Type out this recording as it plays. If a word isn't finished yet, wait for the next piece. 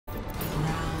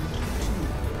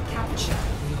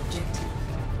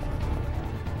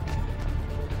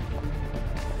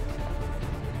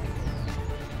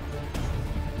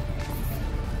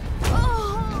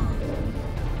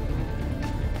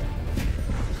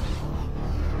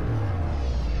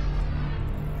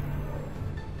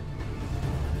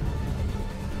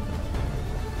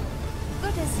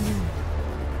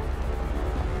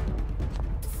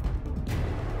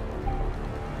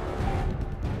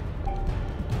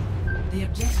The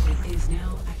objective is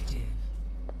now active.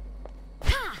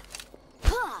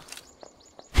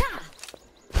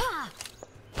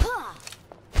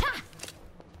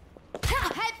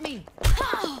 Help me!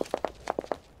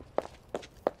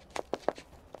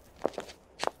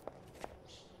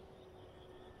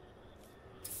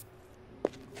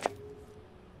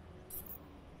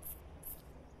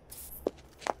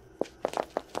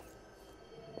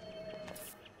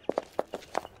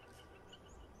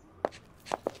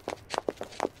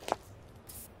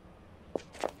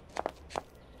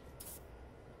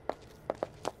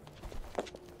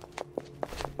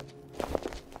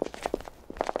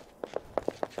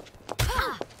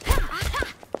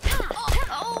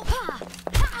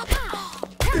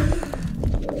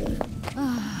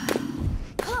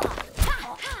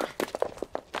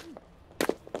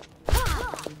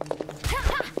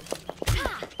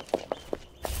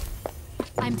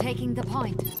 I'm taking the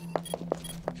point.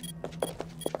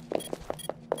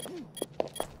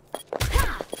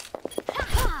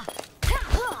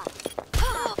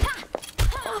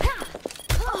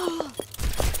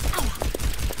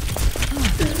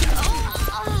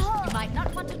 You might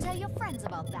not want to tell your friends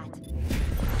about that.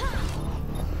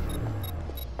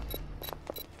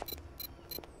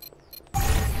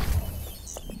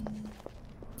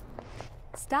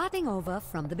 Starting over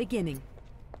from the beginning.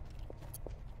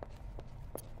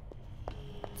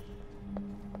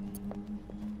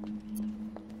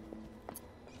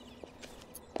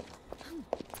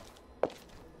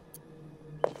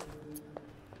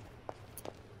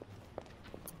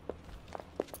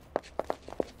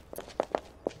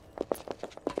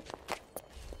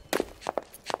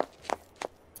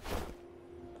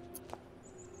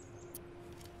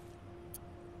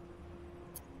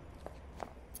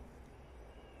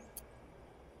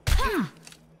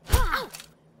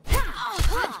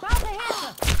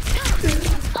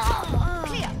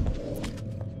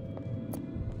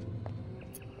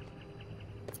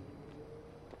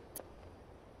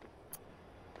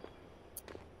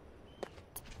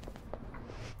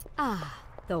 Ah,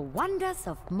 the wonders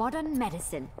of modern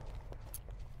medicine.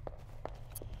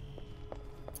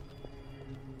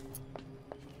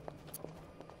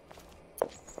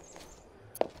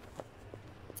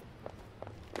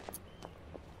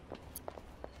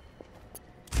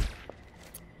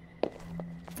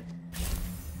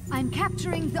 I'm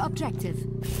capturing the objective.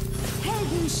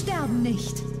 Helden sterben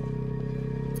nicht.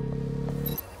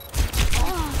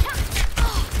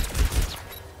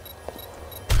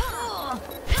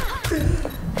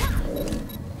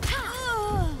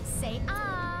 Say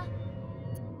ah.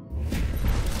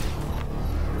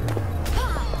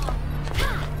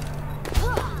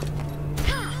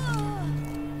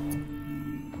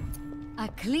 A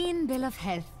clean bill of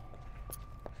health.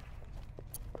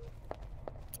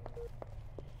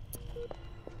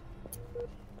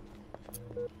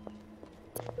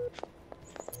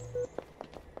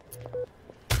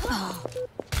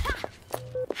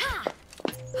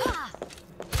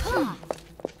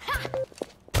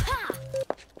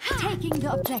 Taking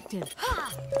the objective.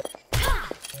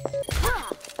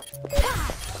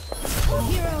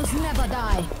 Heroes never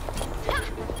die.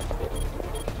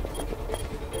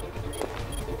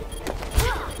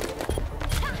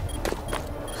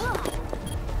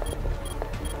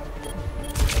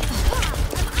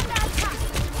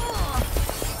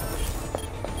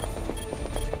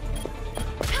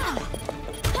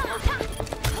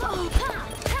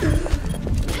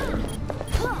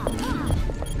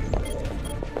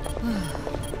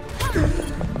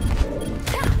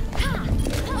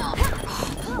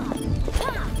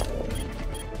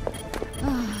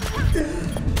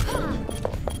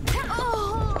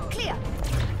 Clear.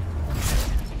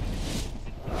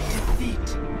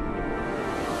 Defeat.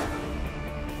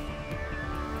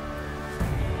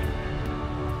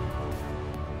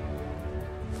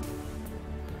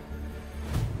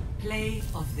 Play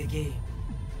of the game.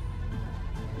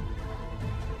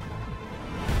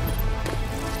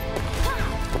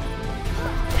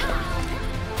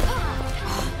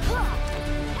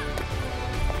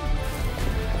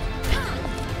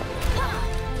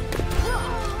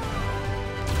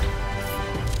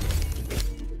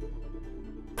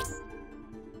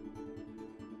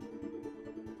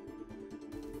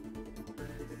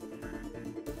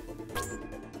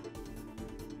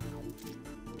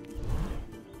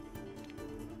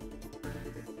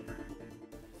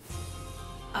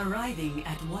 Arriving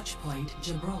at Watchpoint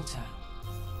Gibraltar.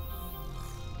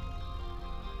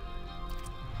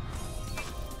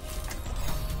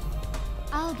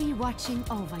 I'll be watching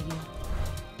over you.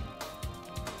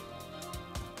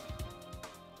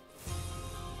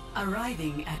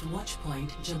 Arriving at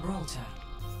Watchpoint Gibraltar.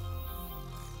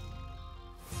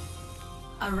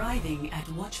 Arriving at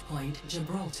watchpoint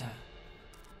Gibraltar.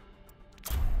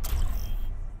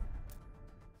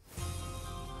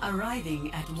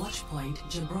 Arriving at watchpoint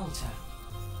Gibraltar.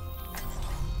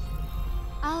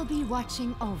 I'll be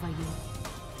watching over you.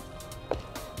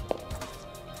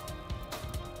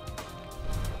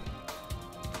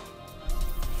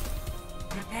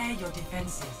 Prepare your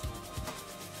defenses.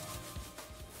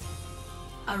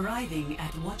 Arriving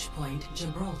at watchpoint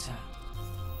Gibraltar.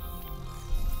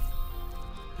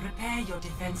 Prepare your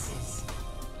defenses.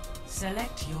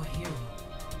 Select your hero.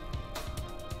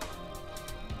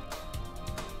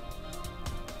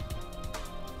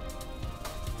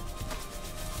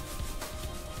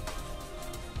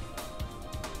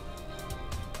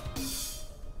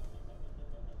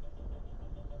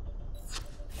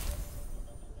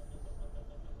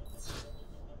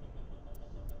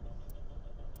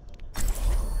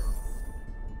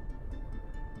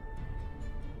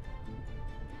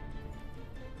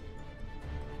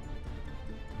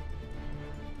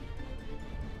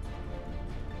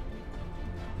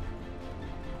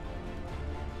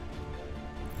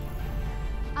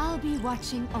 I'll be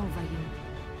watching over you.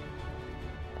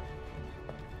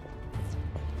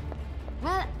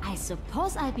 Well, I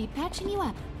suppose I'll be patching you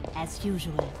up, as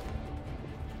usual.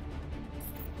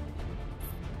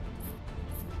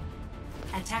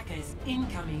 Attackers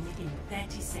incoming in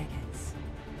 30 seconds.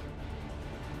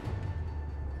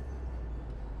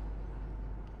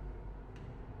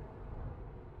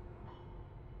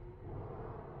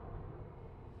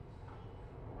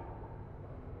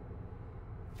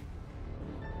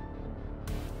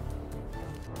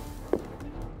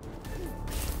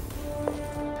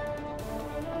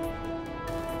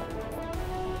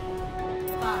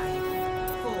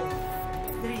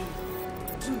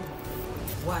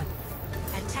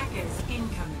 Attackers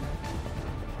incoming.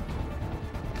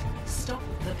 Stop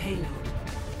the payload.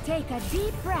 Take a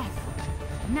deep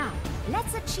breath. Now,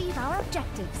 let's achieve our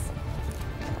objectives.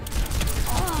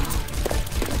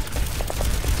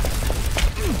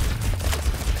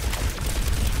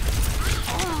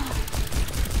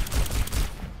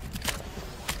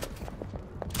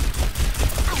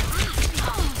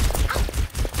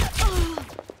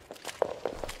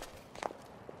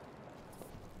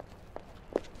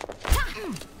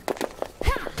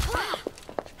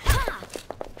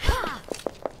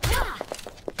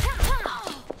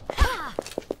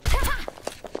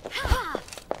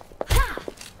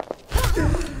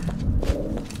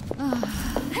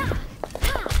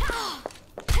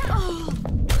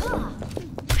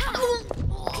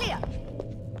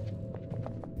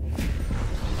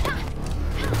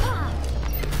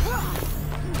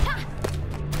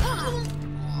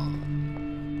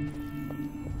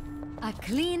 A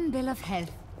clean bill of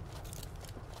health.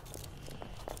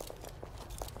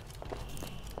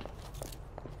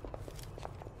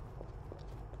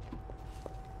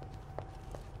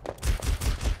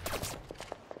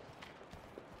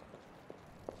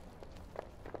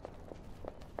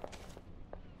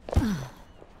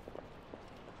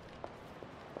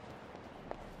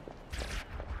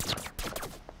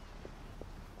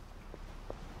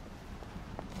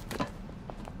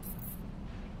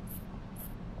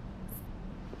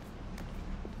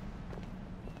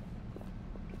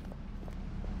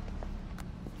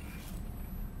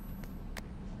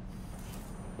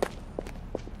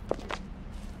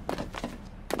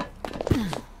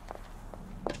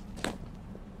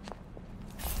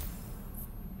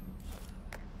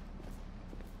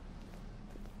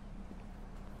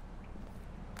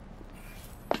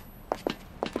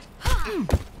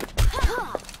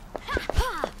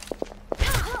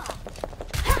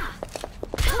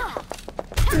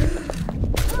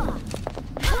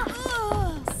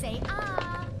 Say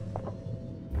ah.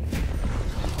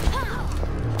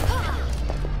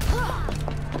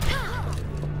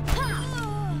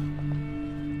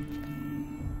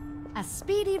 A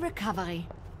speedy recovery.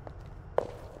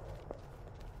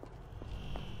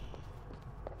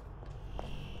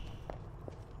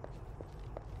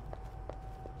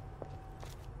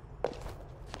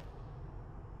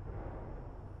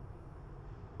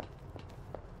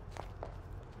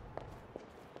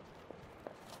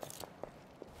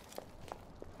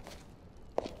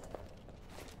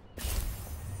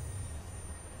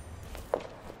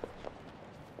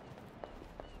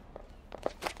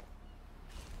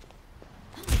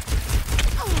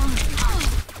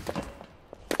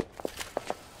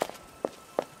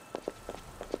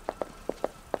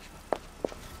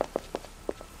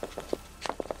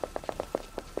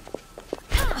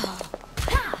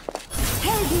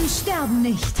 Helden sterben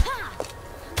nicht.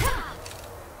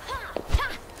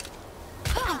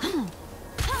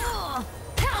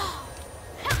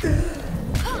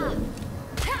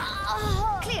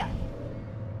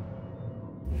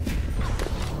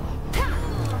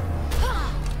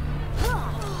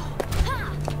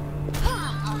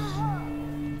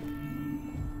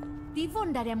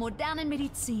 Wunder der modernen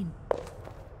Medizin.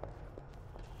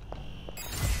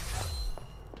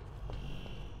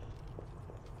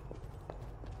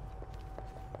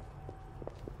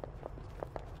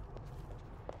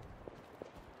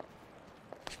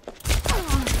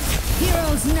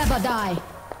 Heroes never die.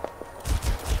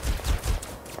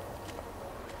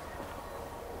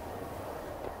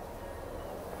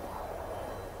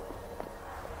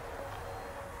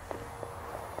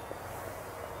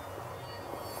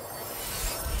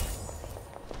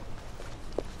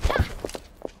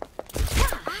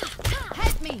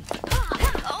 Help me.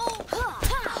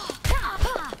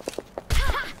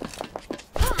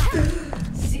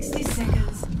 60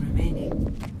 seconds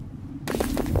remaining.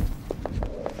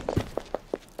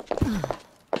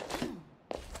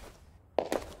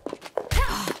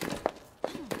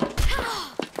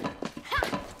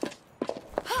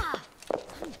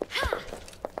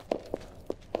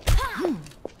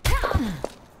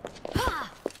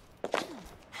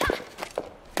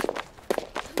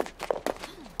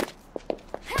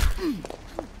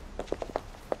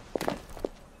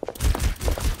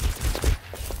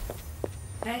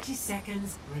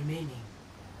 Seconds remaining.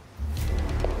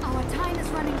 Our time is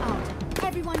running out.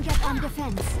 Everyone get on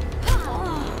defense.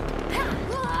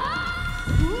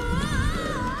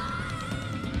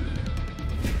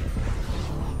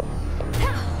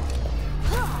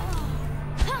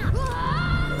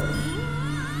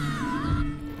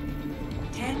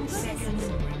 10 seconds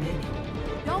remaining.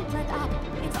 Don't let up.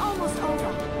 It's almost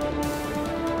over.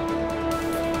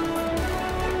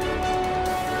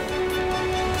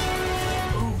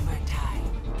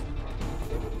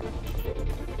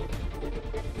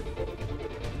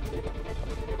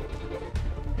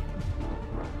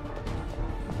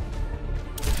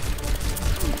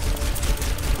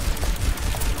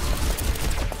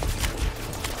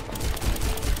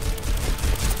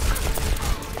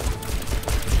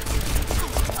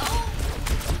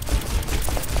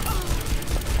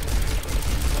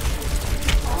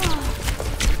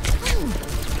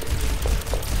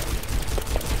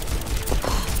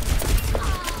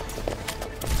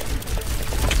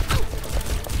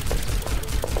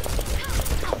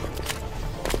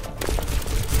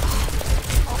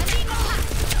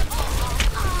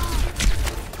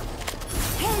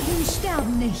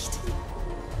 Sterben nicht.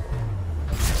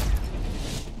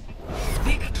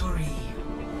 Victory.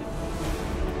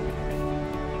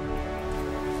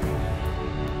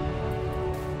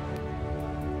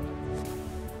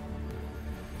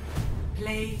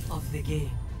 Play of the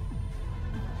game.